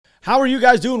How are you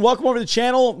guys doing? Welcome over to the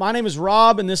channel. My name is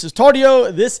Rob, and this is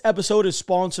Tardio. This episode is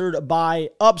sponsored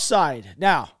by Upside.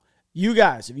 Now, you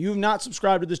guys, if you have not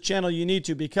subscribed to this channel, you need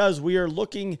to, because we are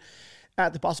looking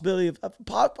at the possibility of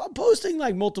posting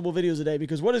like multiple videos a day,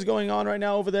 because what is going on right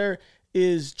now over there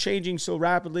is changing so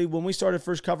rapidly. When we started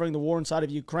first covering the war inside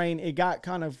of Ukraine, it got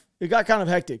kind of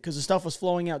hectic because the stuff was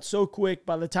flowing out so quick.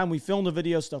 By the time we filmed the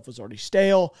video, stuff was already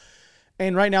stale.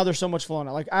 And right now there's so much flowing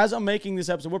out. Like as I'm making this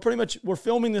episode, we're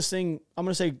filming this thing, I'm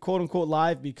going to say quote unquote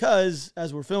live, because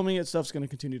as we're filming it, stuff's going to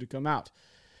continue to come out.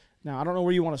 Now, I don't know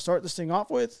where you want to start this thing off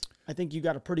with. I think you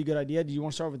got a pretty good idea. Do you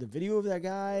want to start with the video of that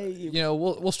guy?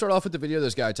 We'll start off with the video of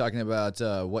this guy talking about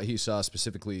what he saw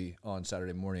specifically on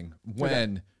Saturday morning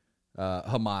when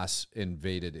Hamas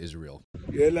invaded Israel.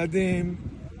 ילדים,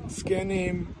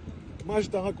 זקנים, מה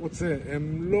שאתה רק רוצה.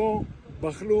 הם לא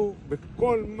בחלו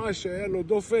בכל מה שהיה לו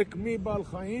דופק, מבעל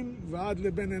חיים ועד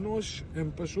לבן אנוש.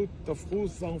 הם פשוט טפחו,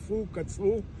 שרפו,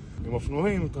 קצרו. עם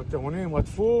אופנועים, טרקטרונים,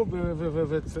 רדפו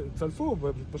וצלפו,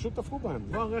 ופשוט טפחו בהם.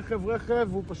 כבר רכב,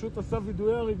 והוא פשוט עשה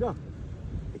וידואי הריגה.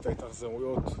 את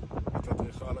ההתאכזרויות, את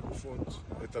הדריכה על הגופות,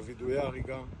 את הוידואי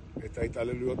הריגה, את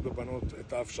ההתעללויות בבנות,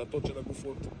 את ההפשטות של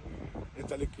הגופות,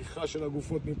 את הלקיחה של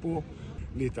הגופות מפה,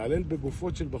 להתעלל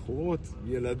בגופות של בחורות,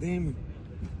 ילדים,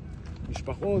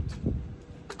 משפחות.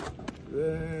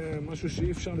 זה משהו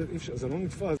שאי אפשר, זה לא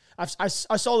נתפס.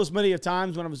 I saw this many of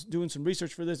times when I was doing some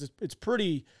research for this. It's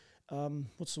pretty,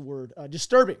 what's the word?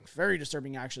 Disturbing, very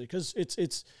disturbing actually,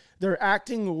 because they're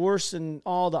acting worse than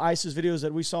all the ISIS videos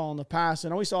that we saw in the past.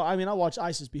 And I watch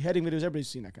ISIS beheading videos. Everybody's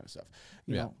seen that kind of stuff.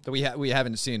 You know? We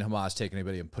haven't seen Hamas take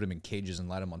anybody and put him in cages and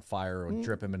light him on fire or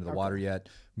drip him into the water yet.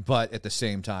 But at the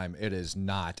same time, it is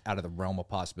not out of the realm of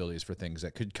possibilities for things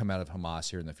that could come out of Hamas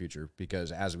here in the future,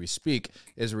 because as we speak,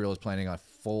 Israel is planning a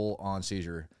full-on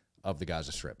seizure of the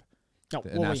Gaza Strip. Now,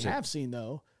 what we have seen,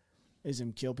 though, is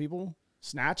him kill people,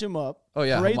 snatch them up,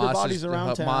 parade their bodies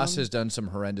around town. Hamas has done some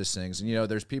horrendous things. And,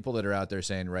 there's people that are out there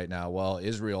saying right now, well,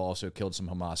 Israel also killed some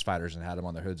Hamas fighters and had them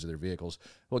on the hoods of their vehicles.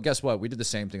 Well, guess what? We did the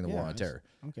same thing in the War on Terror.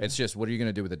 Okay. It's just, what are you going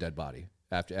to do with a dead body?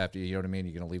 After you know what I mean?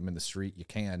 You're going to leave them in the street? You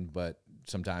can, but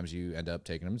sometimes you end up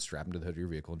taking them and strapping them to the hood of your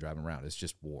vehicle and driving them around. It's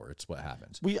just war. It's what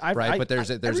happens. But there's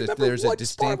a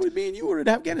distinct. With me and you were in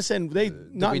Afghanistan. We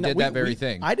did that very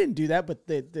thing. I didn't do that, but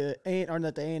the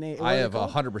ANA. I have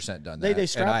 100% done that. They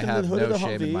strapped him to the hood of the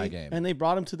Humvee, game. and they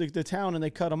brought him to the town and they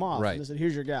cut him off. Right. And they said,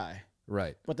 "Here's your guy."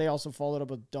 Right. But they also followed up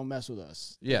with "Don't mess with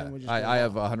us." Yeah, I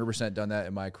have 100% done that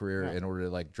in my career in order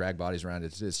to drag bodies around.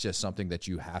 It's just something that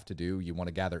you have to do. You want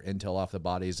to gather intel off the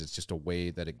bodies. It's just a way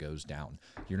that it goes down.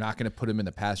 You're not going to put them in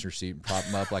the passenger seat and prop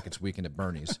them up like it's Weekend at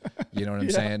Bernie's. You know what I'm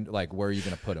saying? Like, where are you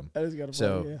going to put them? That is kind of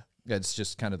so funny, it's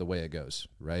just kind of the way it goes,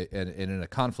 right? And in a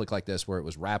conflict like this, where it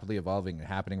was rapidly evolving and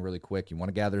happening really quick, you want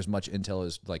to gather as much intel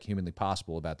as humanly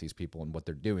possible about these people and what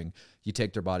they're doing. You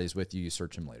take their bodies with you. You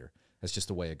search them later. That's just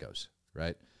the way it goes,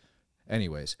 right?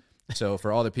 Anyways, so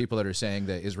for all the people that are saying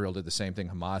that Israel did the same thing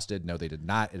Hamas did, no, they did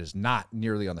not. It is not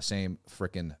nearly on the same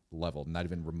freaking level, not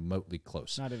even remotely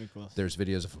close. Not even close. There's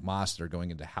videos of Hamas that are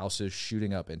going into houses,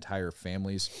 shooting up entire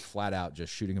families, flat out,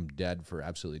 just shooting them dead for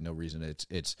absolutely no reason.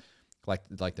 It's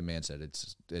like the man said,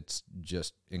 it's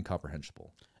just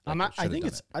incomprehensible. I think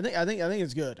it's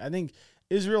good. I think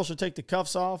Israel should take the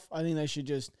cuffs off. I think they should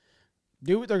just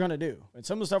do what they're going to do. And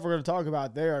some of the stuff we're going to talk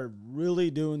about, they are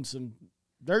really doing some.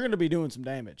 They're going to be doing some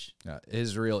damage.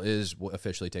 Israel is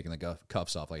officially taking the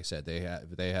cuffs off. Like I said, they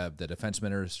have the defense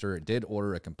minister did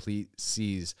order a complete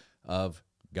seize of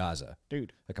Gaza,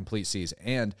 a complete seize,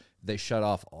 and they shut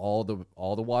off all the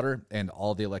water and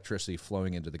all the electricity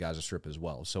flowing into the Gaza Strip as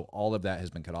well. So all of that has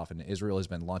been cut off, and Israel has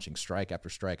been launching strike after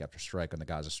strike after strike on the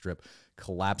Gaza Strip,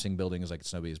 collapsing buildings like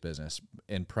it's nobody's business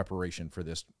in preparation for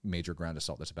this major ground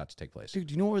assault that's about to take place. Dude,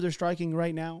 do you know where they're striking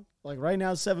right now? Like right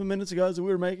now, 7 minutes ago as we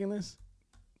were making this.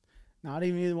 Not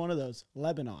even either one of those.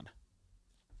 Lebanon.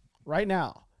 Right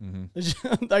now. Mm-hmm.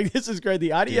 This is great. The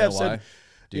IDF said...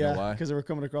 Do you know why? Because they were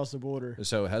coming across the border.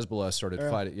 So Hezbollah started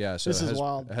fighting. Yeah, so this is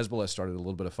wild. Hezbollah started a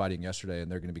little bit of fighting yesterday, and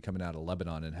they're going to be coming out of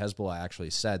Lebanon. And Hezbollah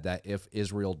actually said that if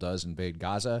Israel does invade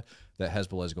Gaza, that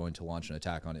Hezbollah is going to launch an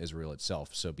attack on Israel itself.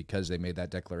 So because they made that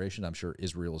declaration, I'm sure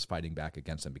Israel is fighting back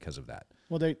against them because of that.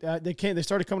 Well, they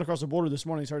started coming across the border this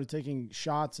morning. They started taking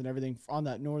shots and everything on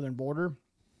that northern border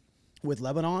with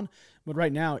Lebanon. But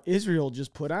right now, Israel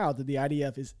just put out that the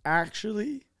IDF is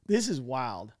actually, this is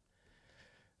wild.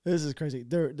 This is crazy.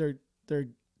 They're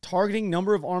targeting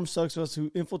number of armed suspects who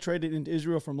infiltrated into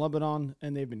Israel from Lebanon,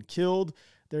 and they've been killed.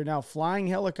 They're now flying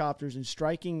helicopters and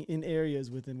striking in areas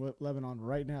within Lebanon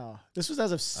right now. This was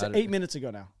as of 8 minutes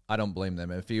ago now. I don't blame them.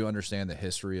 If you understand the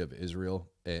history of Israel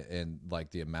and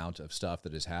like the amount of stuff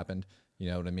that has happened, You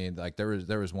know what I mean? Like there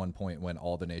was one point when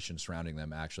all the nations surrounding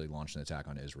them actually launched an attack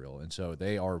on Israel. And so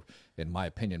they are, in my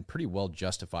opinion, pretty well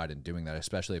justified in doing that,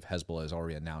 especially if Hezbollah has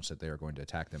already announced that they are going to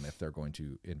attack them if they're going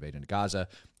to invade into Gaza.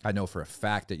 I know for a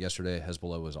fact that yesterday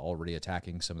Hezbollah was already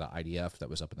attacking some of the IDF that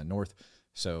was up in the north.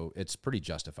 So it's pretty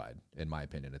justified, in my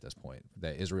opinion, at this point,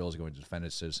 that Israel is going to defend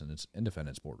its citizens and defend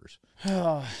its borders.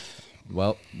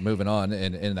 Well, moving on,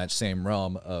 in that same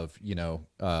realm of,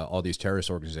 all these terrorist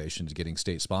organizations getting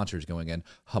state sponsors going in,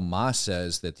 Hamas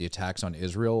says that the attacks on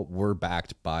Israel were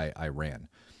backed by Iran.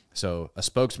 So a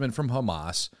spokesman from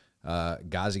Hamas,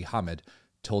 Ghazi Hamid,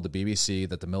 told the BBC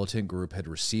that the militant group had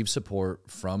received support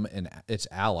from its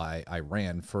ally,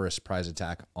 Iran, for a surprise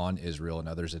attack on Israel, and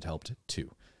others had helped too.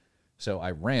 So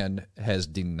Iran has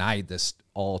denied this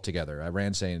altogether.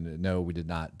 Iran saying, no, we did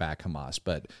not back Hamas.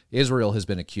 But Israel has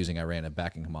been accusing Iran of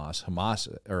backing Hamas.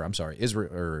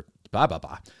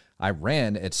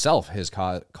 Iran itself has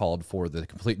called for the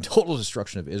complete and total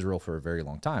destruction of Israel for a very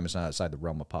long time. It's not outside the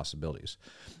realm of possibilities.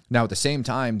 Now, at the same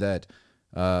time that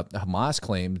Hamas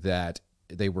claimed that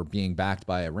they were being backed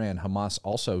by Iran, Hamas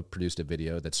also produced a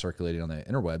video that's circulating on the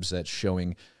interwebs that's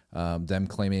showing them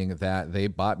claiming that they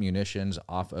bought munitions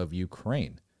off of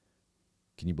Ukraine.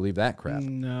 Can you believe that crap?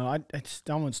 No,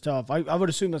 that one's tough. I would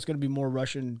assume that's going to be more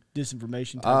Russian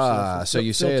disinformation type stuff. So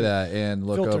you say that, and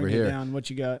look over here. Down, what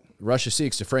you got? Russia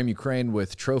seeks to frame Ukraine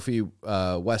with trophy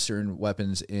Western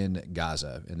weapons in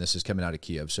Gaza, and this is coming out of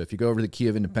Kiev. So if you go over to the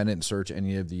Kiev Independent and search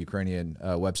any of the Ukrainian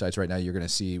websites right now, you're going to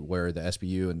see where the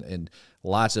SBU and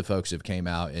lots of folks have came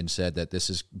out and said that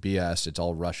this is BS. It's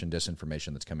all Russian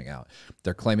disinformation that's coming out.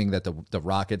 They're claiming that the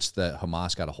rockets that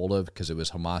Hamas got a hold of, because it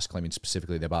was Hamas claiming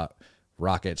specifically they bought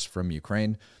rockets from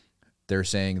Ukraine. They're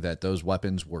saying that those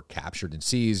weapons were captured and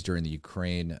seized during the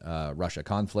Ukraine-Russia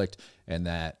conflict, and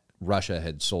that Russia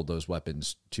had sold those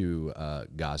weapons to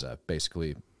Gaza,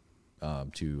 basically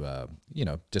to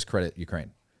discredit Ukraine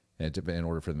in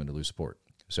order for them to lose support.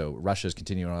 So Russia is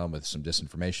continuing on with some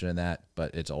disinformation in that,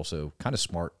 but it's also kind of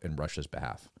smart in Russia's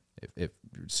behalf. If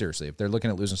seriously, if they're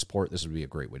looking at losing support, this would be a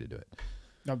great way to do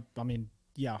it. I mean,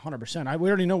 yeah, 100%. We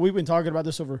already know. We've been talking about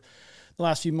this over the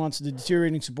last few months, the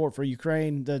deteriorating support for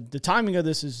Ukraine. The timing of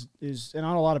this is and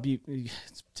on a lot of people,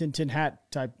 tin hat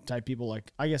type people,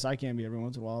 like I guess I can be every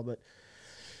once in a while, but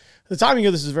the timing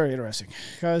of this is very interesting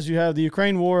because you have the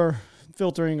Ukraine war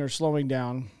filtering or slowing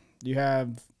down. You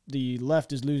have the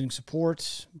left is losing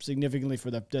support significantly for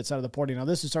that side of the party. Now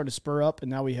this is starting to spur up, and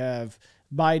now we have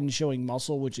Biden showing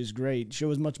muscle, which is great.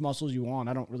 Show as much muscle as you want.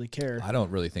 I don't really care. I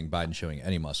don't really think Biden's showing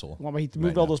any muscle. Well, he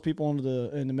moved all those people into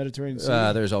the Mediterranean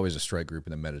Sea. There's always a strike group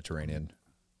in the Mediterranean.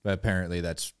 But apparently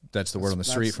that's the word on the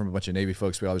street from a bunch of Navy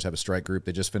folks. We always have a strike group.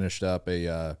 They just finished up they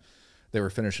were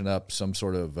finishing up some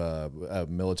sort of a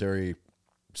military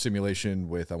simulation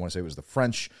with, I want to say it was the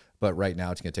French, but right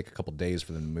now it's going to take a couple days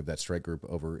for them to move that strike group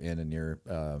over in and near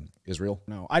Israel.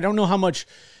 No, I don't know how much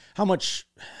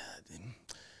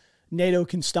NATO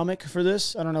can stomach for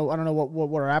this. I don't know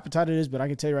what our appetite is, but I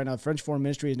can tell you right now, the French Foreign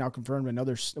Ministry has now confirmed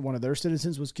one of their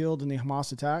citizens was killed in the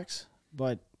Hamas attacks.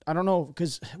 But I don't know,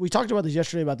 because we talked about this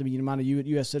yesterday about the amount of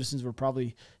U.S. citizens were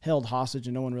probably held hostage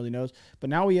and no one really knows. But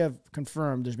now we have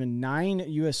confirmed there's been 9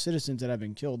 U.S. citizens that have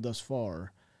been killed thus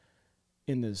far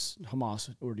in this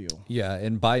Hamas ordeal. Yeah,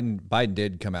 and Biden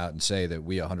did come out and say that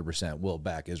we 100% will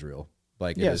back Israel.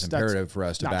 Like, it is imperative for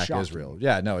us to back Israel.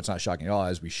 Yeah, no, it's not shocking at all,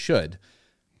 as we should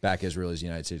back Israel as the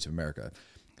United States of America.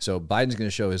 So Biden's going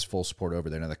to show his full support over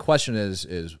there. Now, the question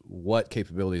is what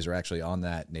capabilities are actually on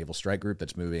that naval strike group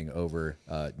that's moving over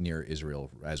near Israel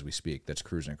as we speak, that's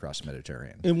cruising across the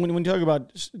Mediterranean? And when you talk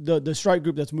about the strike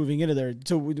group that's moving into there,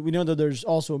 so we know that there's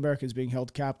also Americans being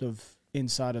held captive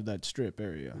inside of that strip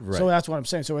area. Right. So that's what I'm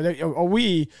saying. So are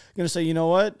we going to say, you know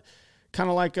what,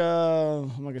 kind of like I'm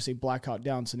not going to say Black Hawk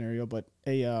Down scenario, but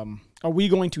are we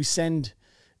going to send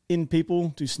in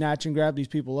people to snatch and grab these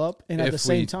people up? And at the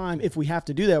same time, if we have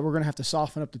to do that, we're going to have to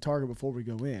soften up the target before we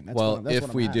go in.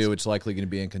 If we do, it's likely going to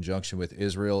be in conjunction with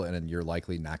Israel, and you're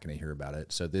likely not going to hear about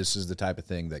it. So this is the type of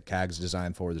thing that CAG's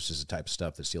designed for. This is the type of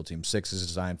stuff that SEAL Team 6 is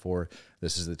designed for.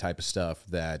 This is the type of stuff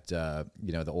that,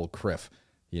 the old CRIF,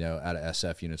 out of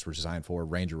SF units were designed for.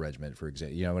 Ranger Regiment, for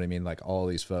example. You know what I mean? Like, all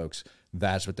these folks,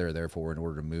 that's what they're there for in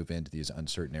order to move into these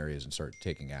uncertain areas and start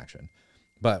taking action.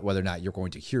 But whether or not you're going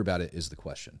to hear about it is the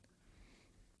question.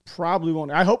 Probably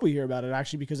won't. I hope we hear about it,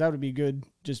 actually, because that would be good,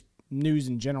 just news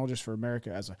in general, just for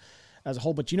America as a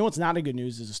whole. But you know what's not a good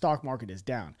news is the stock market is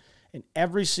down. And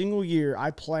every single year,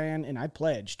 I plan and I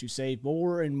pledge to save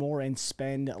more and more and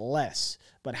spend less.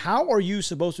 But how are you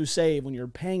supposed to save when you're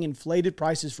paying inflated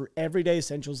prices for everyday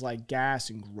essentials like gas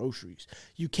and groceries?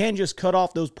 You can just cut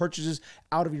off those purchases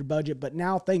out of your budget. But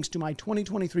now, thanks to my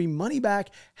 2023 money back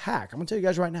hack, I'm going to tell you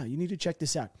guys right now, you need to check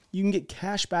this out. You can get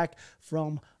cash back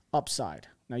from Upside.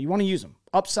 Now, you want to use them.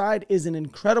 Upside is an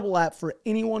incredible app for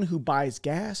anyone who buys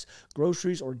gas,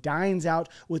 groceries, or dines out.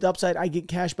 With Upside, I get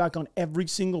cash back on every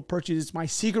single purchase. It's my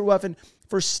secret weapon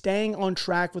for staying on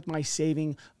track with my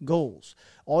saving goals.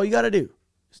 All you got to do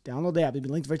is download the app. It'll be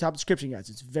linked at the very top of the description, guys.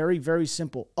 It's very, very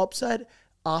simple. Upside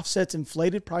offsets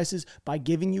inflated prices by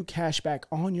giving you cash back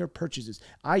on your purchases.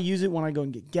 I use it when I go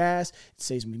and get gas. It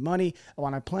saves me money.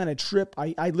 When I plan a trip,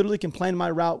 I literally can plan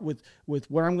my route with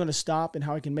where I'm going to stop and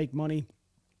how I can make money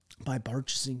by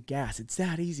purchasing gas. It's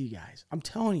that easy, guys. I'm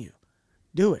telling you,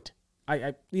 do it.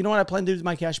 You know what I plan to do with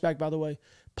my cash back, by the way?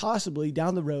 Possibly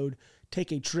down the road,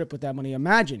 take a trip with that money.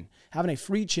 Imagine having a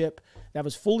free chip that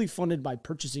was fully funded by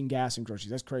purchasing gas and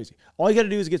groceries. That's crazy. All you got to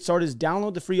do is get started is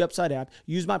download the free Upside app,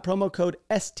 use my promo code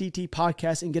STT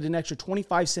Podcast, and get an extra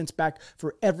 25 cents back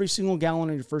for every single gallon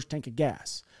on your first tank of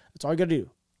gas. That's all you got to do.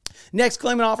 Next,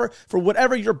 claim an offer for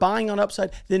whatever you're buying on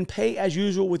Upside, then pay as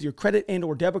usual with your credit and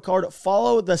or debit card.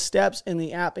 Follow the steps in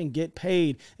the app and get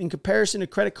paid. In comparison to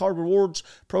credit card rewards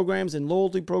programs and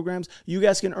loyalty programs, you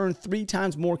guys can earn 3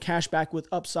 times more cash back with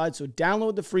Upside. So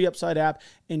download the free Upside app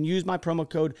and use my promo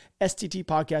code STT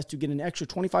Podcast to get an extra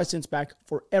 25 cents back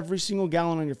for every single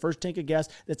gallon on your first tank of gas.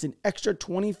 That's an extra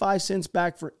 25 cents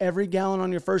back for every gallon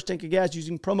on your first tank of gas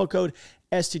using promo code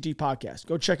STT Podcast.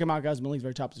 Go check them out, guys. The link's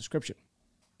very top of the description.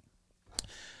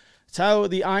 It's how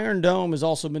the Iron Dome has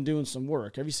also been doing some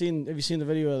work. Have you seen the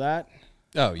video of that?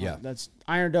 Oh, yeah. That's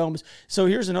Iron Domes. So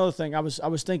here's another thing. I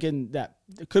was thinking that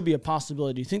it could be a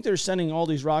possibility. Do you think they're sending all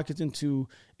these rockets in to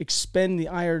expend the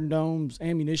Iron Dome's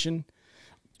ammunition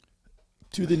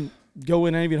to then go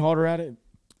in even harder at it?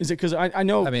 Is it because I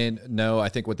know? I mean, no. I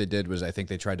think what they did was I think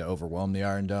they tried to overwhelm the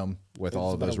Iron Dome with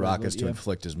all of those rockets to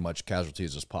inflict as much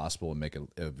casualties as possible and make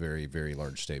a very, very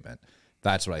large statement.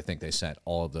 That's what I think they sent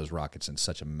all of those rockets in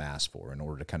such a mass for, in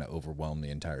order to kind of overwhelm the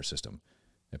entire system.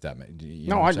 If that makes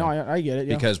I get it.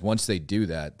 Yeah. Because once they do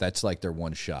that, that's like their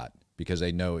one shot, because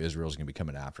they know Israel's going to be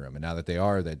coming after them, and now that they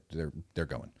are, they're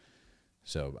going.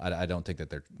 So I don't think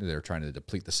that they're trying to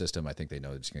deplete the system. I think they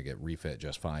know it's going to get refit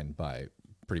just fine by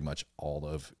pretty much all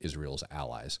of Israel's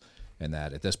allies, and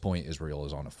that at this point Israel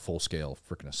is on a full scale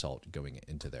freaking assault going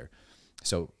into there.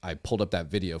 So I pulled up that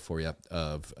video for you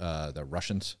of the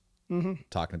Russians.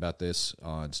 Talking about this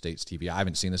on States TV. I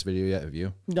haven't seen this video yet. Have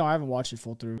you? No, I haven't watched it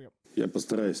full through. Я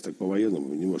постараюсь так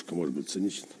по-военному, немножко, может быть,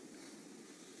 цинично.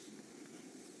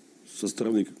 Со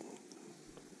стороны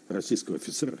российского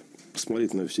офицера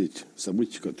посмотреть на все эти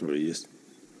события, которые есть.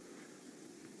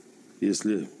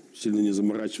 Если сильно не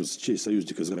заморачиваться, чей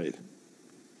союзник Израиль?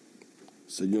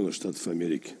 Соединенных Штатов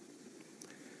Америки.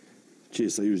 Чей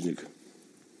союзник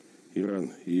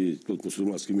Иран и тот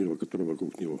мусульманский мир, который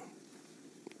вокруг него?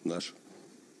 Наш.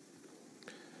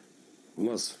 У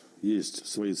нас есть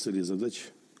свои цели и задачи,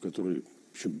 которые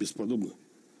еще бесподобно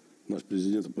наш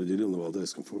президент определил на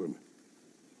Валдайском форуме.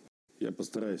 Я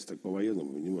постараюсь так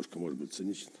по-военному, немножко, может быть,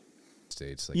 цинично.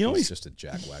 States, like, he's just a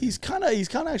jackwagon. He's kind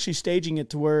of actually staging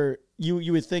it to where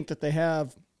you would think that they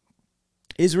have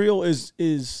Israel is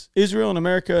Israel and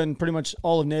America and pretty much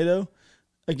all of NATO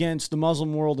against the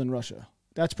Muslim world and Russia.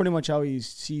 That's pretty much how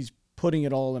he's putting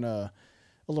it all in a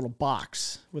little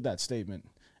box with that statement.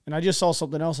 And I just saw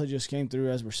something else that just came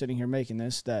through as we're sitting here making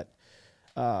this that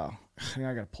I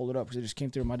got to pull it up because it just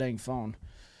came through my dang phone.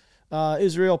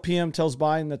 Israel PM tells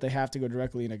Biden that they have to go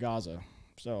directly into Gaza.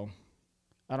 So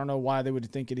I don't know why they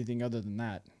would think anything other than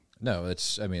that. No,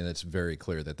 it's very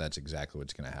clear that that's exactly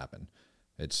what's going to happen.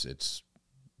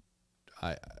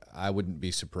 I wouldn't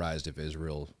be surprised if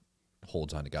Israel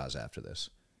holds on to Gaza after this.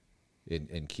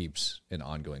 And keeps an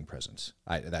ongoing presence.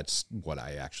 That's what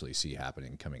I actually see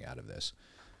happening coming out of this.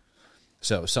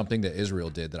 So something that Israel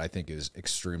did that I think is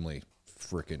extremely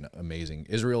freaking amazing.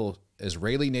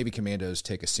 Israeli Navy commandos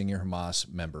take a senior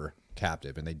Hamas member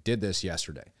captive, and they did this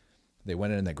yesterday. They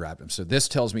went in and they grabbed him. So this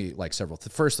tells me like several.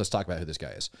 First, let's talk about who this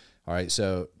guy is. All right.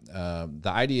 So the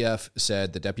IDF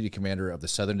said the deputy commander of the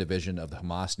Southern Division of the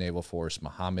Hamas Naval Force,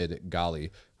 Mohammed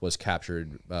Ghali, was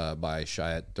captured by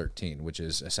Shiat 13, which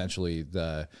is essentially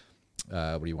the,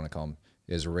 what do you want to call them?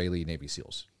 Israeli Navy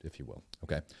SEALs, if you will.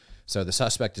 Okay. So the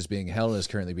suspect is being held and is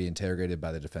currently being interrogated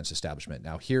by the defense establishment.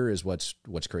 Now, here is what's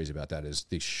crazy about that is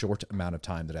the short amount of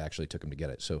time that it actually took him to get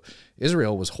it. So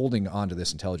Israel was holding on to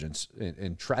this intelligence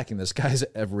and tracking this guy's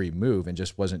every move and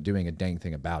just wasn't doing a dang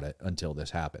thing about it until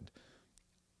this happened.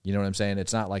 You know what I'm saying?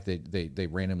 It's not like they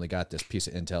randomly got this piece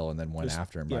of intel and then went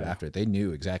after him right after. They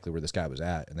knew exactly where this guy was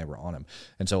at, and they were on him.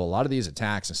 And so a lot of these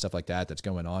attacks and stuff like that that's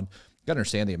going on, you got to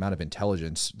understand the amount of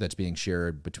intelligence that's being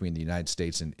shared between the United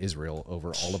States and Israel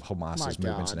over all of Hamas's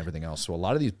movements and everything else. So a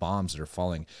lot of these bombs that are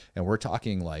falling, and we're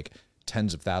talking like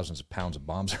tens of thousands of pounds of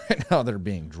bombs right now that are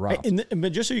being dropped.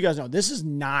 But just so you guys know, this is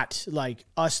not like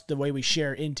us, the way we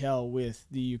share intel with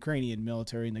the Ukrainian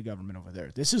military and the government over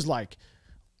there. This is like,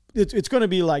 it's going to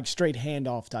be like straight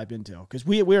handoff type intel, because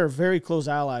we are very close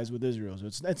allies with Israel. So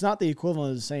it's not the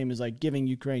equivalent of the same as like giving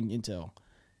Ukraine intel.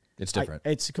 It's different.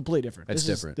 It's completely different. It's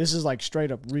different. This is like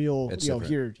straight up real. It's you know,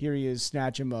 here he is,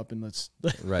 snatch him up and let's.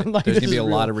 Right. Like, there's gonna be a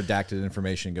lot of redacted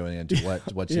information going into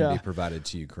what's Yeah. gonna be provided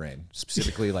to Ukraine,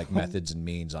 specifically like methods and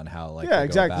means on how like Yeah,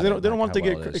 exactly. They don't want to to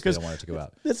get, because they don't want it to go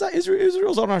out. It's not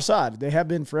Israel's on our side. They have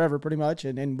been forever, pretty much.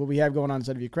 And what we have going on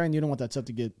inside of Ukraine, you don't want that stuff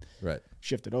to get Right.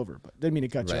 shifted over. But didn't mean to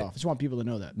cut you Right. off. I just want people to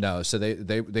know that. No, so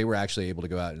they were actually able to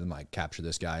go out and like capture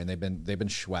this guy, and they've been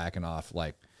schwacking off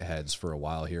like heads for a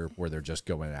while here, where they're just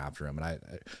going after him. And I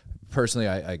personally,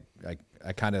 I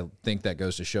kind of think that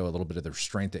goes to show a little bit of the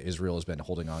strength that Israel has been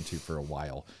holding on to for a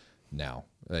while now.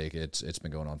 Like it's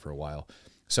been going on for a while.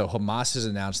 So Hamas has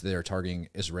announced they are targeting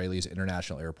Israel's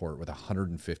international airport with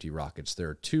 150 rockets. There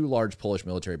are 2 large Polish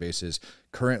military bases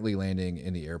currently landing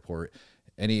in the airport.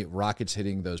 Any rockets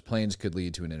hitting those planes could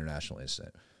lead to an international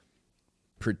incident.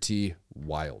 Pretty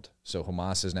wild. So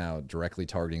Hamas is now directly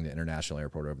targeting the international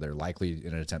airport over there, likely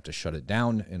in an attempt to shut it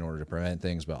down in order to prevent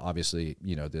things. But obviously,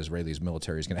 you know, the Israelis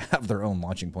military is going to have their own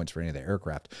launching points for any of the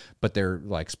aircraft, but they're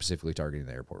like specifically targeting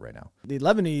the airport right now. The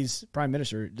Lebanese prime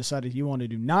minister decided he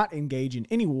wanted to not engage in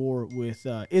any war with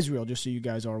Israel, just so you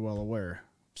guys are well aware.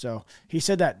 So he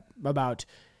said that about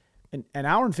an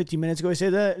hour and 15 minutes ago. He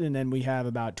said that, and then we have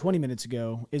about 20 minutes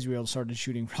ago, Israel started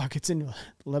shooting rockets into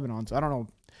Lebanon. So I don't know.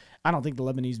 I don't think the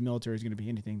Lebanese military is going to be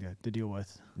anything to deal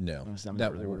with. No. I'm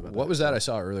not really worried about what was that I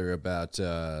saw earlier about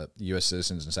U.S.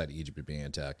 citizens inside Egypt being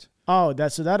attacked? Oh,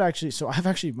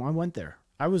 I went there.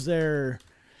 I was there.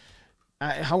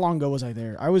 How long ago was I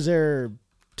there? I was there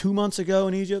 2 months ago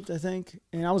in Egypt, I think.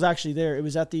 And I was actually there. It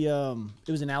was at the,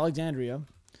 it was in Alexandria.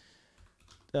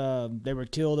 They were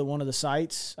killed at one of the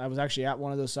sites. I was actually at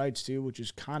one of those sites too, which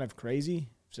is kind of crazy.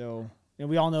 So, and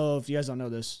we all know, if you guys don't know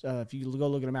this, if you go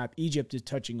look at a map, Egypt is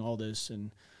touching all this, and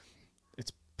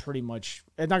it's pretty much,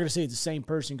 I'm not going to say it's the same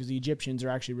person, because the Egyptians are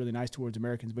actually really nice towards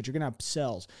Americans, but you're going to have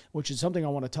cells, which is something I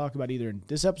want to talk about either in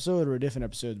this episode or a different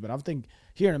episode. But I think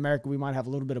here in America, we might have a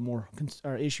little bit of more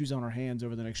issues on our hands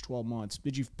over the next 12 months.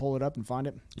 Did you pull it up and find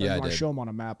it? Yeah, I want to did. show them on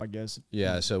a map, I guess.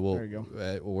 Yeah, so there you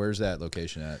go. Where's that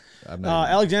location at?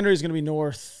 Alexandria is going to be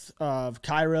north of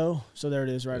Cairo. So there it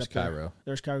is, right There's up there. Cairo.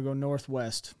 There's Cairo. Go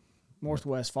northwest.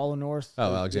 Follow north.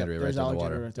 Oh, Alexandria, right there's down the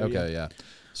water. Alexandria right there, Okay, yeah.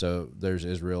 So there's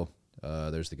Israel.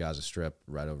 There's the Gaza Strip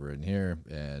right over in here,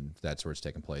 and that's where it's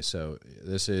taking place. So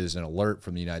this is an alert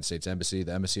from the United States Embassy.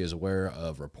 The embassy is aware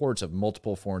of reports of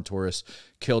multiple foreign tourists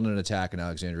killed in an attack in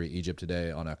Alexandria, Egypt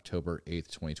today on October 8th,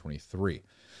 2023.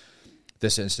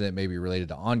 This incident may be related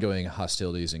to ongoing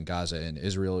hostilities in Gaza and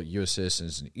Israel. U.S.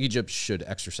 citizens in Egypt should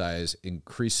exercise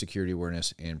increased security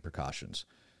awareness and precautions.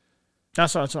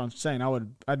 That's what I'm saying.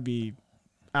 I'd be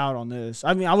out on this.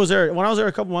 I mean, I was there when I was there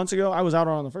a couple months ago. I was out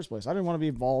on it in the first place. I didn't want to be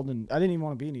involved, and I didn't even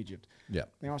want to be in Egypt. Yeah. To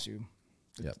be honest with you.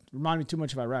 Yeah. Reminded me too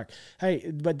much of Iraq.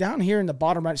 Hey, but down here in the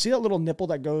bottom right, see that little nipple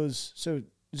that goes? So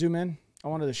zoom in. I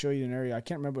wanted to show you an area. I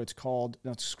can't remember what it's called.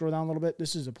 Now scroll down a little bit.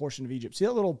 This is a portion of Egypt. See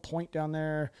that little point down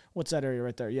there? What's that area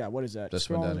right there? Yeah. What is that? This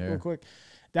Scroll one down real here. quick.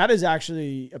 That is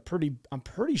actually I'm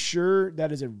pretty sure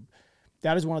that is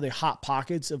one of the hot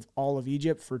pockets of all of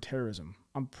Egypt for terrorism.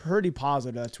 I'm pretty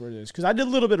positive that's where it is, because I did a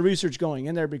little bit of research going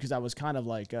in there, because I was kind of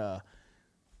like,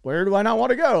 where do I not want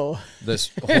to go? This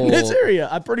In whole this area.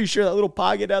 I'm pretty sure that little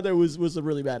pocket out there was a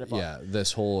really bad spot. yeah,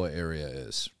 this whole area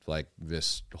is like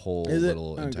this whole Is it?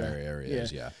 little Okay. entire area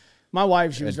is My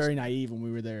wife, she was It's- very naive when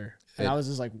we were there. And I was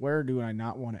just like, where do I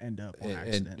not want to end up on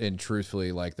accident? And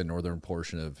truthfully, like the northern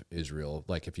portion of Israel,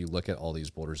 like if you look at all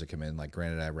these borders that come in, like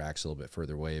granted Iraq's a little bit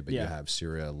further away, but you Yeah. have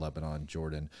Syria, Lebanon,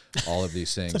 Jordan, all of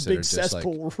these things It's a that big are just like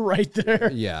cesspool right there.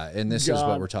 yeah, and this is what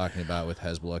God. we're talking about with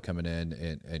Hezbollah coming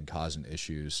in and causing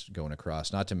issues going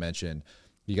across. Not to mention,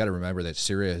 you got to remember that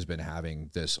Syria has been having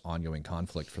this ongoing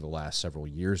conflict for the last several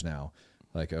years now,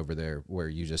 like over there, where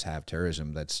you just have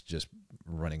terrorism that's just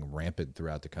running rampant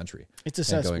throughout the country. It's a and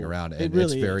cesspool. going around, It and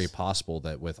really it's very is. possible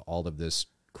that with all of this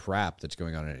crap that's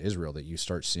going on in Israel, that you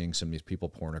start seeing some of these people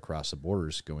pouring across the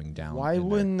borders, going down. Why in there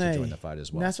wouldn't to they join the fight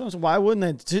as well? That's what I'm saying. Why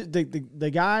wouldn't they?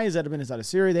 The guys that have been inside of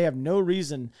Syria, they have no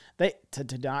reason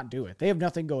to not do it. They have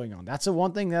nothing going on. That's the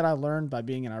one thing that I learned by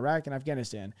being in Iraq and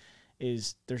Afghanistan,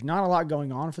 is there's not a lot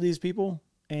going on for these people,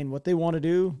 and what they want to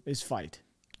do is fight.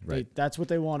 Right. That's what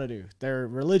they want to do. Their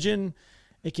religion,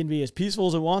 it can be as peaceful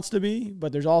as it wants to be,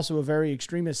 but there's also a very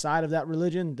extremist side of that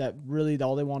religion that really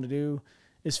all they want to do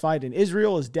is fight. And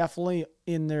Israel is definitely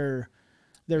in their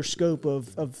scope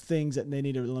of things that they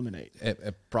need to eliminate.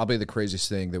 Probably the craziest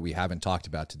thing that we haven't talked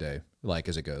about today, like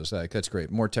as it goes. Like, that's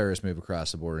great. More terrorists move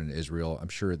across the border in Israel. I'm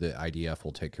sure the IDF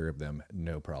will take care of them,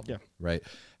 no problem. Yeah. Right.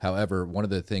 However, one of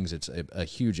the things that's a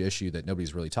huge issue that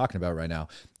nobody's really talking about right now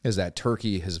is that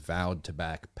Turkey has vowed to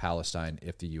back Palestine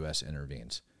if the U.S.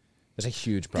 intervenes. That's a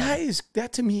huge problem.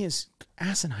 That to me is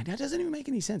asinine. That doesn't even make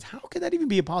any sense. How could that even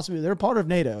be a possibility? They're a part of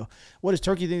NATO. What does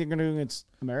Turkey think they're going to do against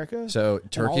America? So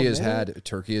Turkey has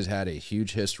had a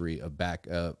huge history of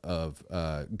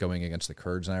going against the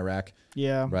Kurds in Iraq.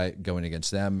 Yeah. Right. Going against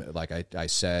them. Like I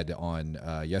said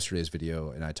on yesterday's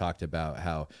video, and I talked about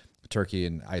how Turkey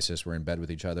and ISIS were in bed with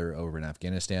each other over in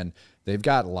Afghanistan. They've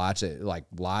got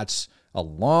a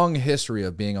long history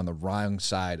of being on the wrong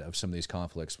side of some of these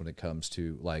conflicts when it comes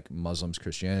to like Muslims,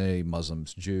 Christianity,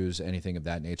 Muslims, Jews, anything of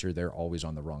that nature. They're always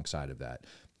on the wrong side of that.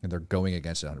 And they're going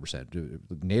against it 100%.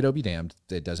 NATO be damned.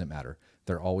 It doesn't matter.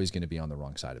 They're always going to be on the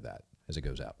wrong side of that as it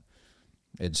goes out.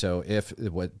 And so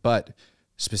but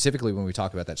specifically when we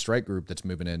talk about that strike group that's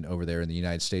moving in over there in the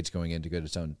United States going in to get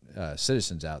its own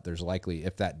citizens out, there's likely,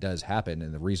 if that does happen,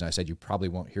 and the reason I said you probably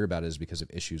won't hear about it is because of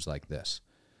issues like this.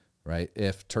 Right?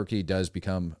 If Turkey does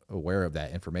become aware of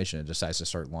that information and decides to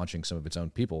start launching some of its own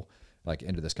people like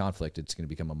into this conflict, it's going to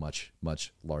become a much,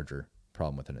 much larger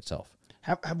problem within itself.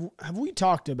 Have we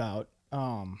talked about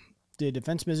the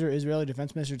Israeli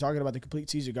defense minister talking about the complete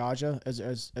siege of Gaza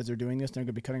as they're doing this? They're going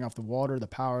to be cutting off the water, the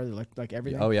power, like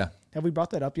everything. Oh yeah. Have we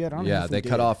brought that up yet? I don't know if they we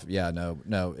cut did. off. Yeah, no.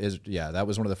 That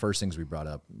was one of the first things we brought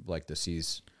up, like the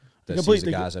siege of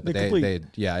Gaza. But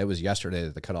it was yesterday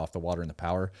that they cut off the water and the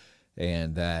power,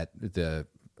 and that the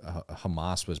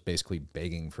Hamas was basically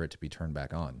begging for it to be turned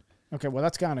back on. Okay, well,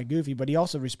 that's kind of goofy, but he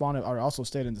also also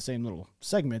stated in the same little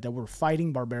segment that we're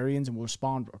fighting barbarians and we'll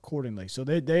respond accordingly. So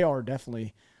they are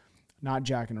definitely not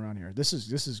jacking around here. This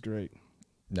is great.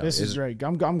 No, this is great.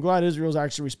 I'm glad Israel's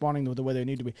actually responding the way they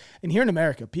need to be. And here in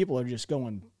America, people are just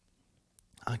going,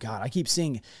 oh, God, I keep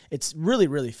seeing, it's really,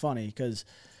 really funny because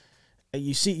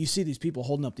you see these people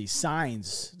holding up these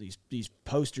signs, these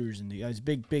posters, and these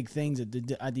big things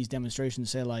at these demonstrations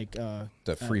say like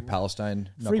the Free Palestine,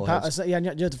 the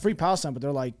Free Palestine, but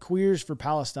they're like queers for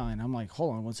Palestine. I'm like,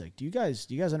 hold on one sec. Do you guys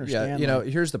understand? Yeah,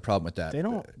 here's the problem with that. They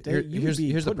don't. Here's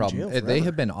the problem. They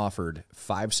have been offered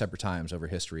 5 separate times over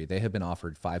history. They have been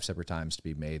offered 5 separate times to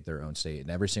be made their own state, and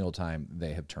every single time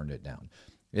they have turned it down.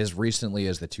 As recently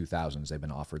as the 2000s, they've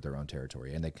been offered their own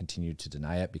territory, and they continue to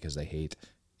deny it because they hate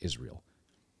Israel.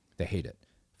 They hate it.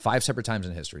 5 separate times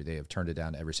in history, they have turned it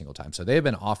down every single time. So they have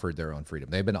been offered their own freedom.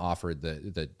 They've been offered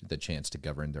the chance to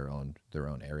govern their own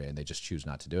area, and they just choose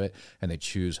not to do it. And they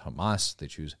choose Hamas, they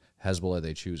choose Hezbollah,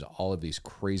 they choose all of these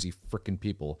crazy freaking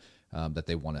people that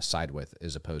they want to side with,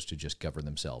 as opposed to just govern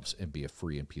themselves and be a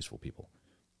free and peaceful people.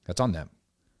 That's on them.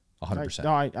 100%.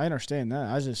 I understand that.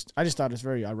 I just thought it's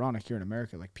very ironic here in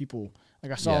America. Like people,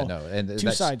 like I saw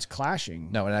two sides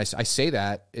clashing. No, and I say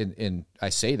that I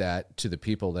say that to the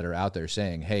people that are out there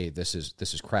saying, "Hey, this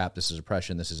is crap. This is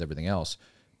oppression. This is everything else."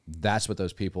 That's what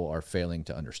those people are failing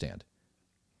to understand.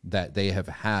 That they have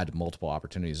had multiple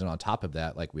opportunities, and on top of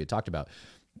that, like we had talked about,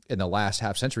 in the last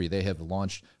half century, they have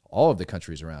launched all of the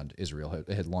countries around Israel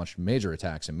had launched major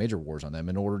attacks and major wars on them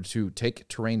in order to take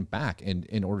terrain back and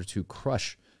in order to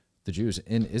crush the Jews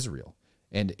in Israel.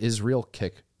 And Israel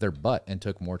kicked their butt and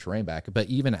took more terrain back. But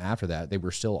even after that, they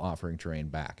were still offering terrain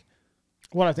back.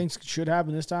 What I think should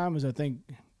happen this time is I think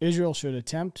Israel should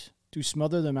attempt to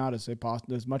smother them out as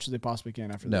much as they possibly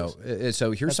can after this. No,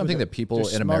 so here's something that people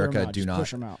in America do not push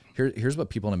them out. Here's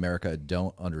what people in America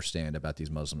don't understand about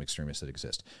these Muslim extremists that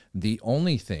exist. The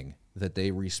only thing that they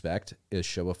respect is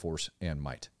show of force and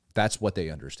might. That's what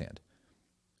they understand.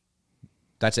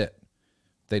 That's it.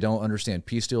 They don't understand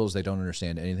peace deals. They don't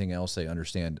understand anything else. They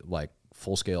understand like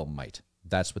full-scale might.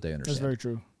 That's what they understand. That's very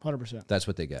true. 100%. That's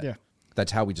what they get. Yeah.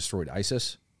 That's how we destroyed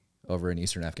ISIS over in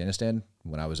eastern Afghanistan.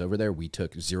 When I was over there, we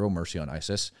took zero mercy on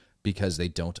ISIS because they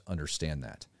don't understand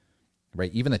that.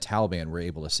 Right? Even the Taliban we're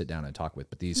able to sit down and talk with.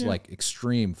 But these like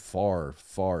extreme, far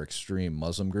extreme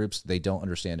Muslim groups, they don't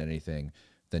understand anything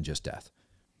than just death.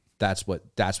 That's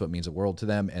what means the world to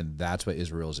them, and that's what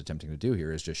Israel is attempting to do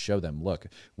here, is just show them, look,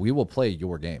 we will play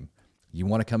your game. You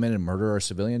want to come in and murder our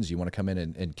civilians? You want to come in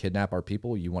and kidnap our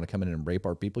people? You want to come in and rape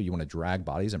our people? You want to drag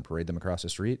bodies and parade them across the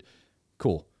street?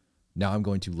 Cool. Now I'm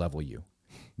going to level you.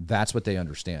 That's what they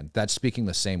understand. That's speaking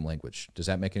the same language. Does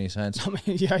that make any sense? I mean,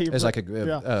 yeah, It's like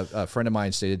a friend of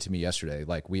mine stated to me yesterday,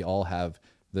 like we all have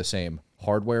the same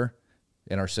hardware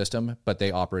in our system, but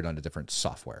they operate on a different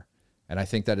software. And I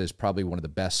think that is probably one of the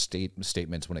best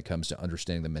statements when it comes to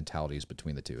understanding the mentalities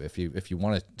between the two. If you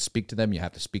want to speak to them, you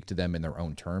have to speak to them in their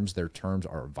own terms. Their terms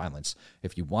are violence.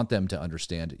 If you want them to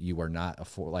understand you are not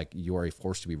you are a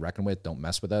force to be reckoned with, don't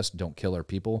mess with us, don't kill our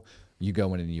people, you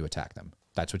go in and you attack them.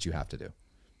 That's what you have to do.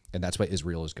 And that's what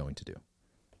Israel is going to do.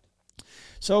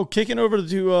 So kicking over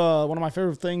to one of my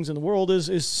favorite things in the world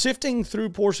is sifting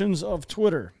through portions of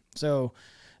Twitter. So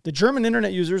the German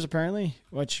internet users, apparently,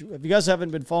 which if you guys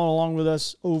haven't been following along with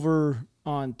us over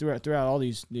on throughout all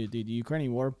these the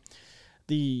Ukrainian war,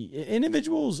 the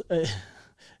individuals,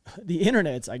 the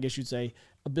internet's, I guess you'd say,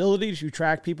 ability to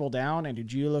track people down and to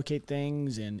geolocate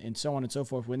things and so on and so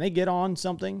forth. When they get on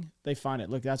something, they find it.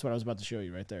 Look, that's what I was about to show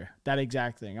you right there. That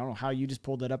exact thing. I don't know how you just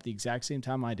pulled that up the exact same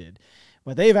time I did,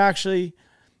 but they've actually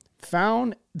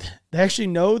found. They actually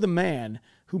know the man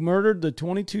who murdered the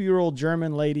 22-year-old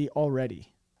German lady already.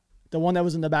 The one that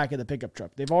was in the back of the pickup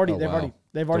truck. They've already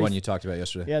the one you talked about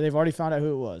yesterday. Yeah, they've already found out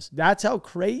who it was. That's how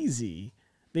crazy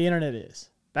the internet is.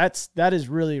 That is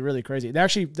really, really crazy.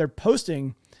 They're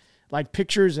posting like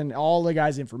pictures and all the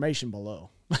guy's information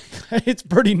below. It's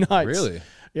pretty nuts. Really?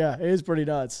 Yeah, it is pretty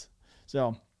nuts.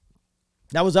 So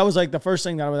that was like the first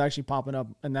thing that was actually popping up,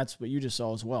 and that's what you just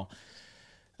saw as well.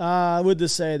 Would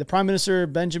this say the Prime Minister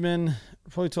Benjamin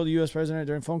probably told the U.S. President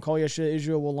during a phone call yesterday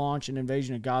Israel will launch an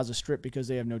invasion of Gaza Strip because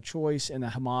they have no choice, and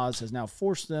that Hamas has now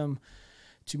forced them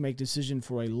to make decision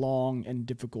for a long and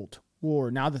difficult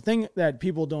war. Now, the thing that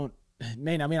people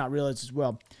may not realize as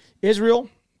well, Israel,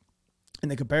 in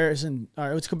the comparison,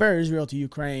 let's compare Israel to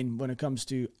Ukraine when it comes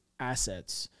to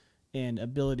assets and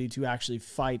ability to actually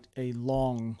fight a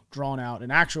long, drawn-out, an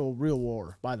actual real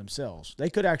war by themselves. They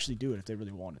could actually do it if they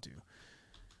really wanted to.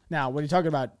 Now, when you're talking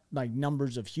about like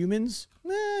numbers of humans,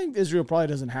 Israel probably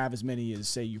doesn't have as many as,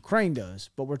 say, Ukraine does.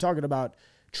 But we're talking about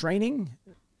training.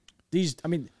 They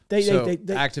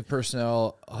active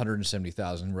personnel,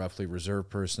 170,000, roughly. Reserve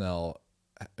personnel,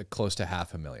 close to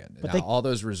 500,000. Now, all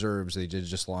those reserves, they did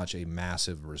just launch a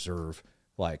massive reserve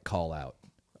call out,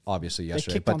 obviously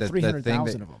yesterday. They kicked on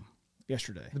 300,000 of them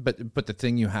yesterday. But the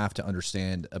thing you have to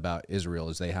understand about Israel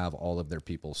is they have all of their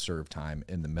people serve time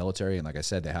in the military. And like I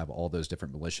said, they have all those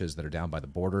different militias that are down by the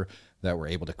border that were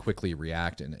able to quickly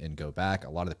react and go back. A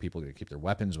lot of the people are going to keep their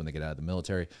weapons when they get out of the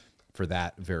military for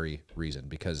that very reason,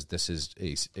 because this is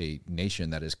a nation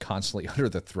that is constantly under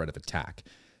the threat of attack.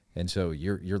 And so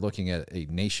you're looking at a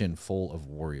nation full of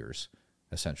warriors,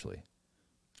 essentially.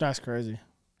 That's crazy.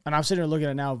 And I'm sitting here looking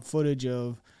at now footage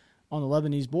of on the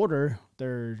Lebanese border,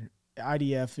 their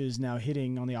IDF is now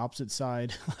hitting on the opposite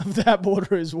side of that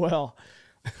border as well.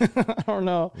 I don't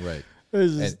know. Right.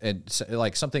 And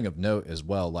like something of note as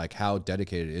well, like how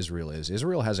dedicated Israel is.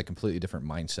 Israel has a completely different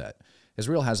mindset.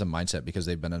 Israel has a mindset because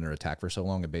they've been under attack for so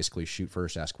long and basically shoot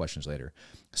first, ask questions later.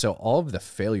 So all of the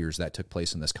failures that took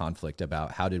place in this conflict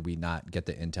about how did we not get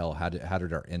the intel, how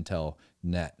did our intel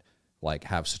net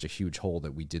have such a huge hole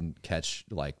that we didn't catch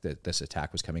that this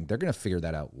attack was coming, they're going to figure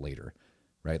that out later.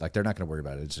 Right? They're not going to worry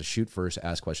about it. It's a shoot first,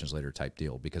 ask questions later type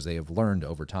deal, because they have learned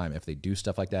over time, if they do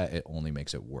stuff like that, it only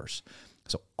makes it worse.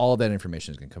 So all of that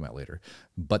information is going to come out later.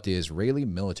 But the Israeli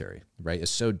military, right, is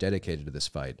so dedicated to this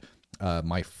fight.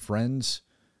 My friend's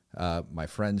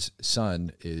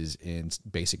son is in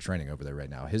basic training over there right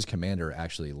now. His commander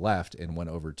actually left and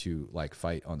went over to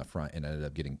fight on the front and ended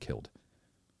up getting killed.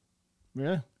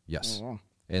 Yeah. Yes. Oh, wow.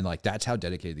 And that's how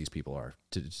dedicated these people are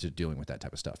to dealing with that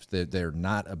type of stuff. They're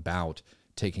not about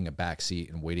taking a back seat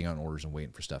and waiting on orders and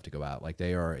waiting for stuff to go out.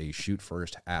 They are a shoot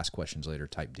first, ask questions later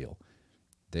type deal.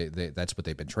 That's what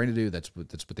they've been trained to do. That's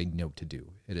what they know to do.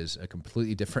 It is a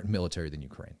completely different military than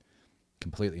Ukraine.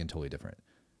 Completely and totally different.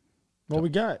 Well, we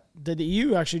got the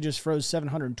EU actually just froze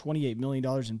 $728 million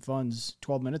in funds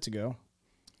 12 minutes ago.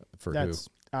 For That's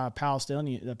who? The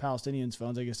Palestinians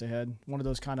funds. I guess they had one of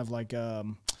those kind of what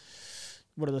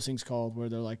are those things called where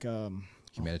they're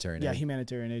humanitarian aid? Yeah,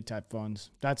 humanitarian aid type funds.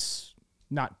 That's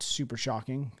not super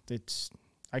shocking.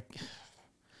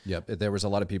 Yep. There was a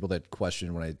lot of people that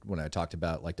questioned when I talked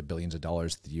about the billions of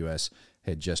dollars the U.S.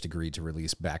 had just agreed to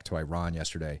release back to Iran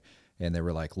yesterday. And they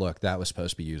were like, look, that was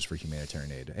supposed to be used for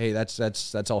humanitarian aid. Hey,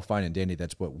 that's all fine and dandy.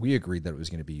 That's what we agreed that it was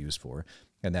going to be used for.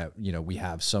 And that, we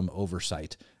have some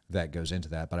oversight that goes into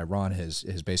that. But Iran has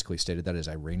basically stated that is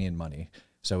Iranian money.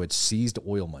 So it's seized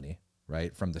oil money,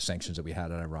 right? From the sanctions that we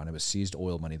had on Iran. It was seized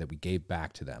oil money that we gave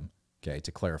back to them, okay,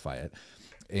 to clarify it.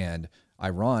 And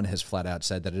Iran has flat out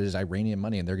said that it is Iranian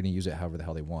money and they're going to use it however the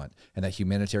hell they want. And that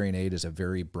humanitarian aid is a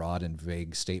very broad and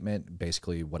vague statement.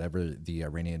 Basically, whatever the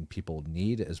Iranian people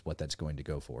need is what that's going to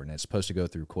go for. And it's supposed to go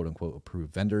through quote unquote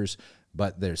approved vendors.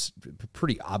 But there's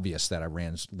pretty obvious that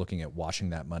Iran's looking at washing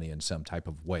that money in some type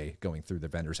of way, going through the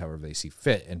vendors however they see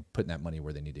fit and putting that money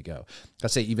where they need to go.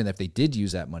 Let's say even if they did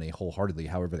use that money wholeheartedly,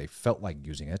 however they felt like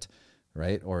using it,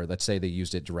 right? Or let's say they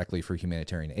used it directly for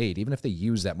humanitarian aid. Even if they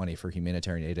use that money for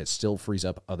humanitarian aid, it still frees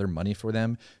up other money for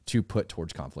them to put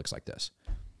towards conflicts like this.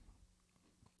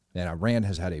 And Iran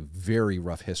has had a very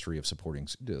rough history of supporting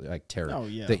like terror. Oh,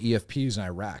 yeah. The EFPs in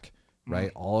Iraq,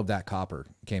 right? All of that copper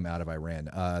came out of Iran.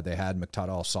 They had Muqtada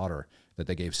al-Sadr that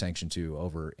they gave sanction to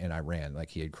over in Iran, like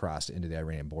he had crossed into the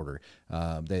Iranian border.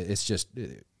 It's just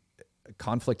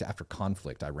conflict after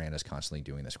conflict. Iran is constantly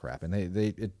doing this crap, and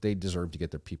they deserve to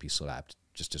get their pee-pee slapped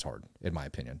just as hard, in my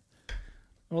opinion.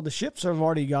 Well, the ships have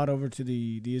already got over to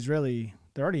the Israeli.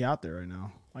 They're already out there right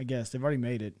now. I guess they've already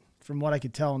made it, from what I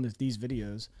could tell in these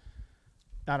videos.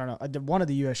 I don't know. One of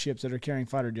the U.S. ships that are carrying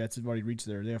fighter jets has already reached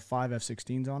there. They have 5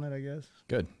 F-16s on it, I guess.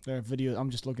 Good. Their video. I'm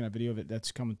just looking at video of it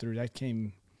that's coming through. That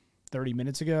came 30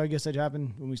 minutes ago. I guess that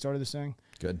happened when we started this thing.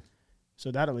 Good.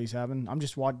 So that at least happened. I'm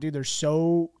just watching. Dude, there's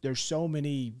so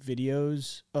many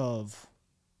videos of,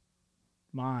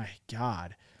 my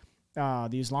God,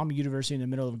 the Islamic University in the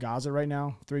middle of Gaza right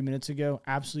now. 3 minutes ago,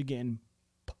 absolutely getting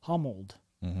pummeled.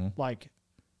 Mm-hmm. Like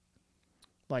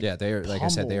yeah, they are. Like I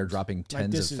said, they are dropping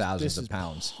tens of thousands of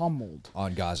pounds pummeled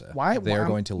on Gaza. Why they are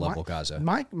going to level Gaza?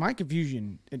 My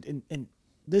confusion and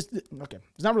this okay,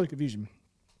 it's not really confusion.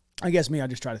 I guess I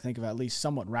just try to think of at least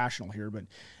somewhat rational here. But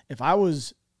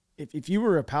if you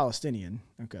were a Palestinian,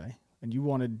 okay, and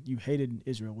you hated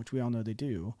Israel, which we all know they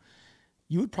do,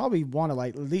 you would probably want to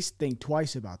at least think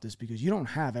twice about this because you don't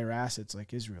have air assets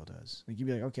like Israel does. Like you'd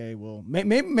be like, okay, well,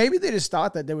 maybe they just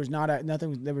thought that there was not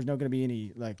going to be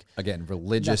any again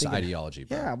religious ideology.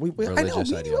 Bro. Yeah,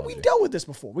 religious ideology. We've dealt with this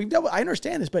before. I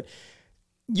understand this, but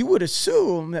you would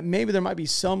assume that maybe there might be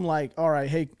some all right,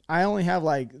 hey, I only have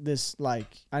this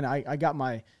I got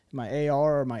my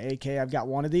AR or my AK. I've got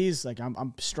one of these.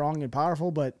 I'm strong and powerful,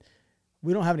 but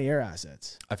we don't have any air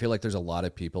assets. I feel like there's a lot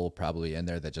of people probably in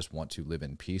there that just want to live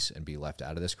in peace and be left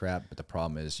out of this crap. But the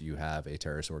problem is you have a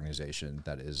terrorist organization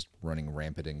that is running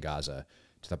rampant in Gaza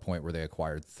to the point where they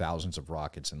acquired thousands of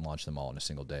rockets and launched them all in a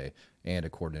single day, and a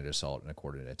coordinated assault and a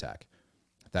coordinated attack.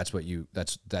 That's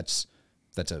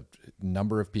a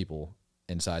number of people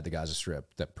inside the Gaza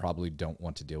Strip that probably don't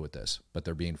want to deal with this, but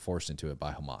they're being forced into it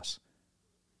by Hamas.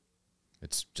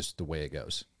 It's just the way it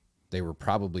goes. They were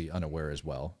probably unaware as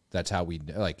well. That's how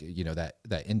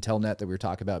that intel net that we were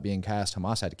talking about being cast.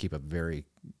 Hamas had to keep a very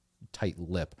tight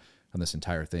lip on this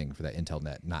entire thing for that intel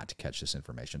net not to catch this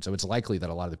information. So it's likely that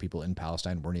a lot of the people in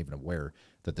Palestine weren't even aware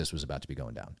that this was about to be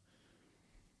going down.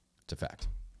 It's a fact.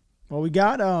 Well, we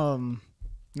got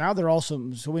now they're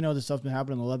also, so we know this stuff's been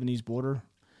happening on the Lebanese border.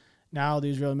 Now the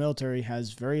Israeli military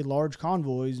has very large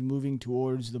convoys moving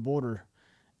towards the border.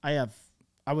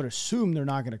 I would assume they're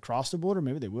not going to cross the border.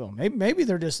 Maybe they will. Maybe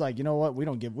they're just like, you know what? We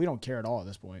don't care at all at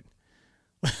this point.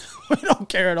 We don't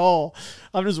care at all.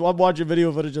 I'm watching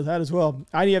video footage of that as well.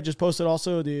 IDF just posted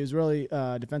also, the Israeli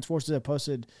Defense Forces have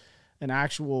posted an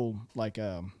actual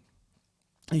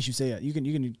you should say it. You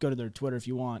can go to their Twitter if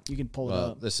you want. You can pull it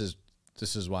up. This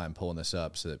is why I'm pulling this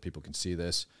up so that people can see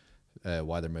this.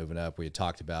 Why they're moving up. We had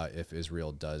talked about if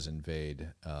Israel does invade.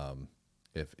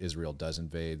 If Israel does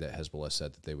invade, that Hezbollah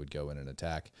said that they would go in and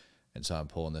attack. And so I'm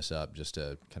pulling this up just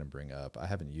to kind of bring up. I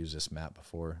haven't used this map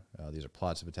before. These are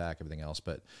plots of attack, everything else.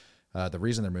 But the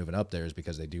reason they're moving up there is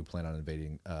because they do plan on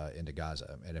invading into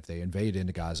Gaza. And if they invade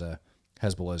into Gaza,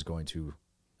 Hezbollah is going to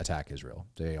attack Israel.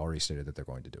 They already stated that they're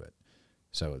going to do it.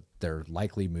 So they're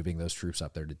likely moving those troops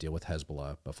up there to deal with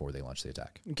Hezbollah before they launch the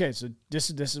attack. Okay, so this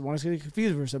is one that's going to get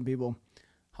confused for some people.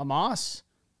 Hamas,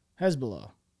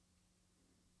 Hezbollah.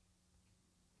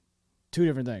 Two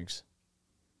different things,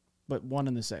 but one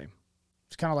and the same.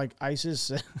 It's kind of like ISIS,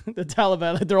 the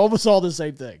Taliban. They're almost all the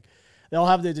same thing. They all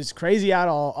have this crazy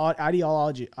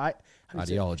ideology.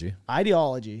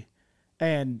 Ideology,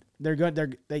 and they're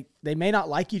good. They may not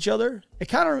like each other. It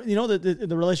kind of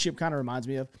the relationship kind of reminds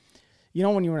me of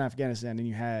when you were in Afghanistan and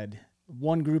you had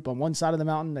one group on one side of the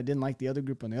mountain that didn't like the other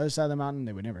group on the other side of the mountain.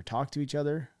 They would never talk to each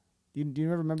other. Do you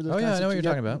ever remember those? Oh yeah, I know what you're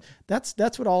talking about.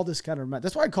 That's what all this kind of reminds.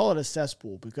 That's why I call it a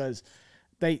cesspool, because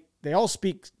they all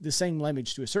speak the same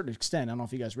language to a certain extent. I don't know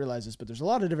if you guys realize this, but there's a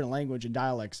lot of different language and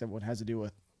dialects that what has to do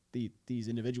with these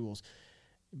individuals.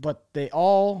 But they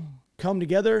all come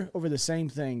together over the same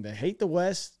thing. They hate the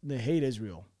West. They hate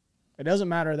Israel. It doesn't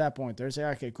matter at that point. They're saying,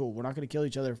 okay, cool. We're not going to kill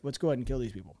each other. Let's go ahead and kill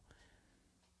these people.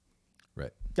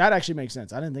 Right. That actually makes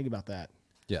sense. I didn't think about that.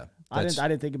 Yeah. I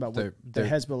didn't think about the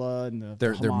Hezbollah and the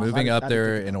they're Hamas. moving up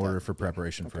there in order for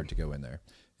preparation for it to go in there.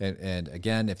 And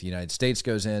again, if the United States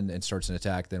goes in and starts an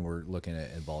attack, then we're looking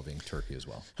at involving Turkey as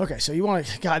well. Okay, so you want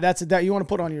to, God, you want to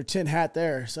put on your tin hat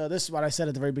there. So this is what I said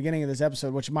at the very beginning of this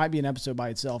episode, which might be an episode by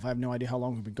itself. I have no idea how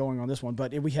long we've been going on this one,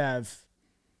 but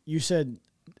you said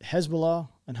Hezbollah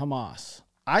and Hamas.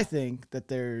 I think that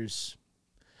there's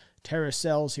terrorist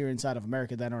cells here inside of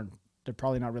America that they're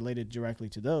probably not related directly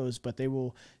to those, but they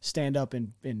will stand up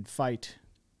and fight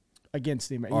against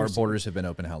the American. Our borders have been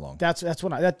open how long? That's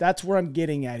where I'm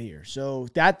getting at here. So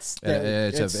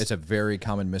it's a very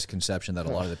common misconception that a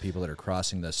lot of the people that are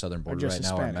crossing the southern border right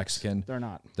now are Mexican. They're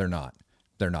not.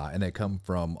 They're not, and they come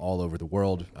from all over the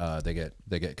world. They get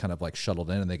kind of like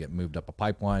shuttled in, and they get moved up a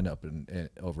pipeline up and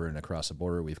over and across the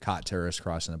border. We've caught terrorists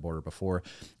crossing the border before,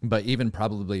 but even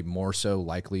probably more so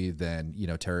likely than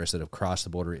terrorists that have crossed the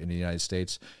border in the United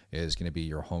States is going to be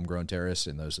your homegrown terrorists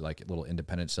and those like little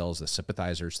independent cells, the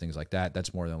sympathizers, things like that.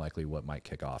 That's more than likely what might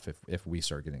kick off if we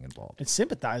start getting involved. And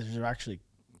sympathizers are actually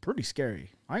pretty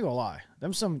scary. I ain't gonna lie,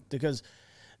 because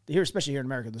here, especially here in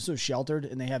America, they're so sheltered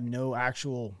and they have no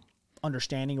actual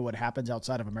understanding of what happens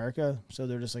outside of America, so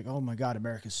they're just like, "Oh my God,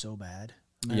 America's so bad."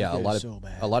 A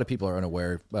lot of people are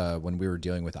unaware. When we were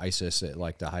dealing with ISIS, at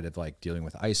like the height of like dealing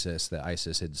with ISIS, that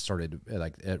ISIS had started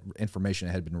information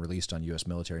had been released on U.S.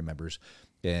 military members,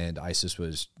 and ISIS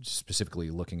was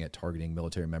specifically looking at targeting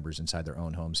military members inside their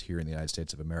own homes here in the United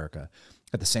States of America.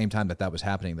 At the same time that was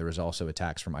happening, there was also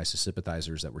attacks from ISIS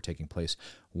sympathizers that were taking place.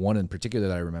 One in particular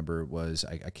that I remember was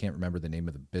I can't remember the name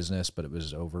of the business, but it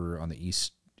was over on the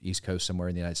East Coast somewhere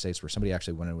in the United States, where somebody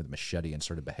actually went in with a machete and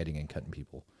started beheading and cutting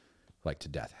people like to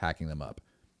death, hacking them up.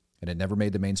 And it never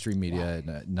made the mainstream media,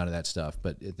 none of that stuff.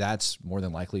 But that's more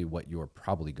than likely what you're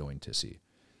probably going to see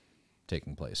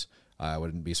taking place. I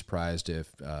wouldn't be surprised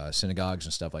if synagogues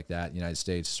and stuff like that in the United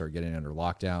States start getting under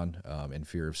lockdown in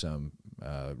fear of some,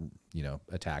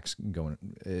 attacks going.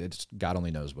 It's God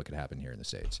only knows what could happen here in the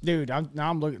States. Dude,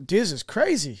 I'm looking. This is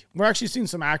crazy. We're actually seeing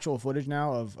some actual footage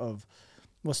now of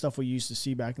what stuff we used to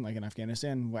see back in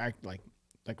Afghanistan. Like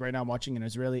right now, I'm watching an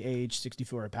Israeli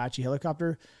AH-64 Apache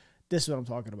helicopter. This is what I'm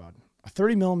talking about. A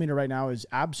 30 millimeter right now is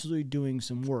absolutely doing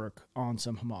some work on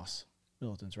some Hamas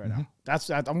militants right now.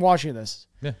 I'm watching this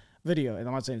video, and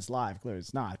I'm not saying it's live. Clearly,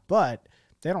 it's not. But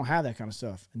they don't have that kind of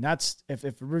stuff, and that's if the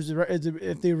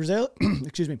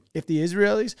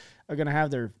Israelis are going to have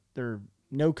their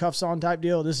no cuffs on type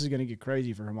deal, this is going to get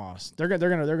crazy for Hamas. They're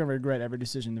gonna regret every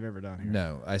decision they've ever done here.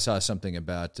 No, I saw something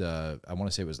about I want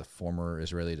to say it was the former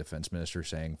Israeli defense minister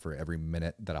saying for every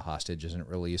minute that a hostage isn't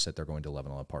released, that they're going to live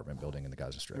in an apartment building in the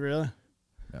Gaza Strip. Really?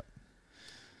 Yeah.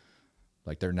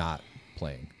 Like they're not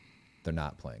playing,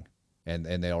 and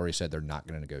they already said they're not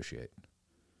going to negotiate.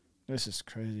 This is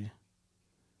crazy.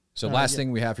 So last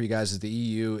thing we have for you guys is the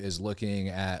EU is looking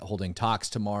at holding talks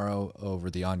tomorrow over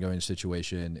the ongoing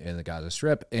situation in the Gaza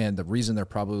Strip. And the reason they're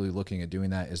probably looking at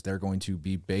doing that is they're going to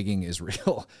be begging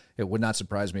Israel. It would not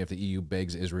surprise me if the EU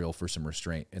begs Israel for some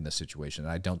restraint in this situation.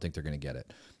 And I don't think they're going to get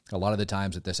it. A lot of the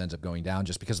times that this ends up going down,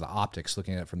 just because of the optics,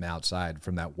 looking at it from the outside,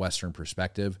 from that Western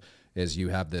perspective, is you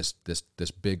have this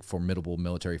big, formidable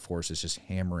military force that's just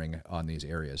hammering on these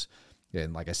areas.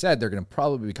 And like I said, they're going to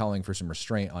probably be calling for some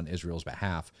restraint on Israel's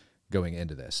behalf going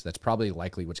into this. That's probably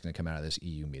likely what's going to come out of this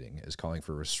EU meeting, is calling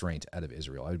for restraint out of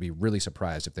Israel. I would be really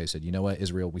surprised if they said, you know what,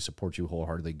 Israel, we support you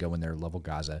wholeheartedly. Go in there, level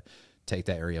Gaza, take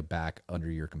that area back under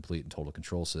your complete and total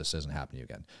control so this doesn't happen to you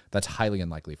again. That's highly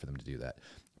unlikely for them to do that.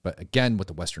 But again, with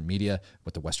the Western media,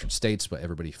 with the Western states, what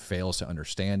everybody fails to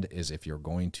understand is if you're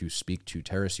going to speak to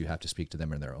terrorists, you have to speak to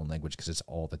them in their own language, because it's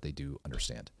all that they do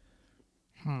understand.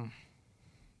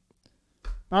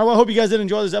 All right, well, I hope you guys did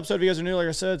enjoy this episode. If you guys are new, like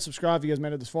I said, subscribe if you guys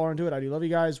made it this far into it. I do love you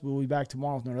guys. We'll be back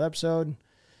tomorrow with another episode.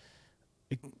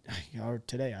 Or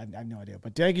today, I have no idea.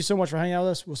 But thank you so much for hanging out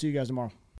with us. We'll see you guys tomorrow.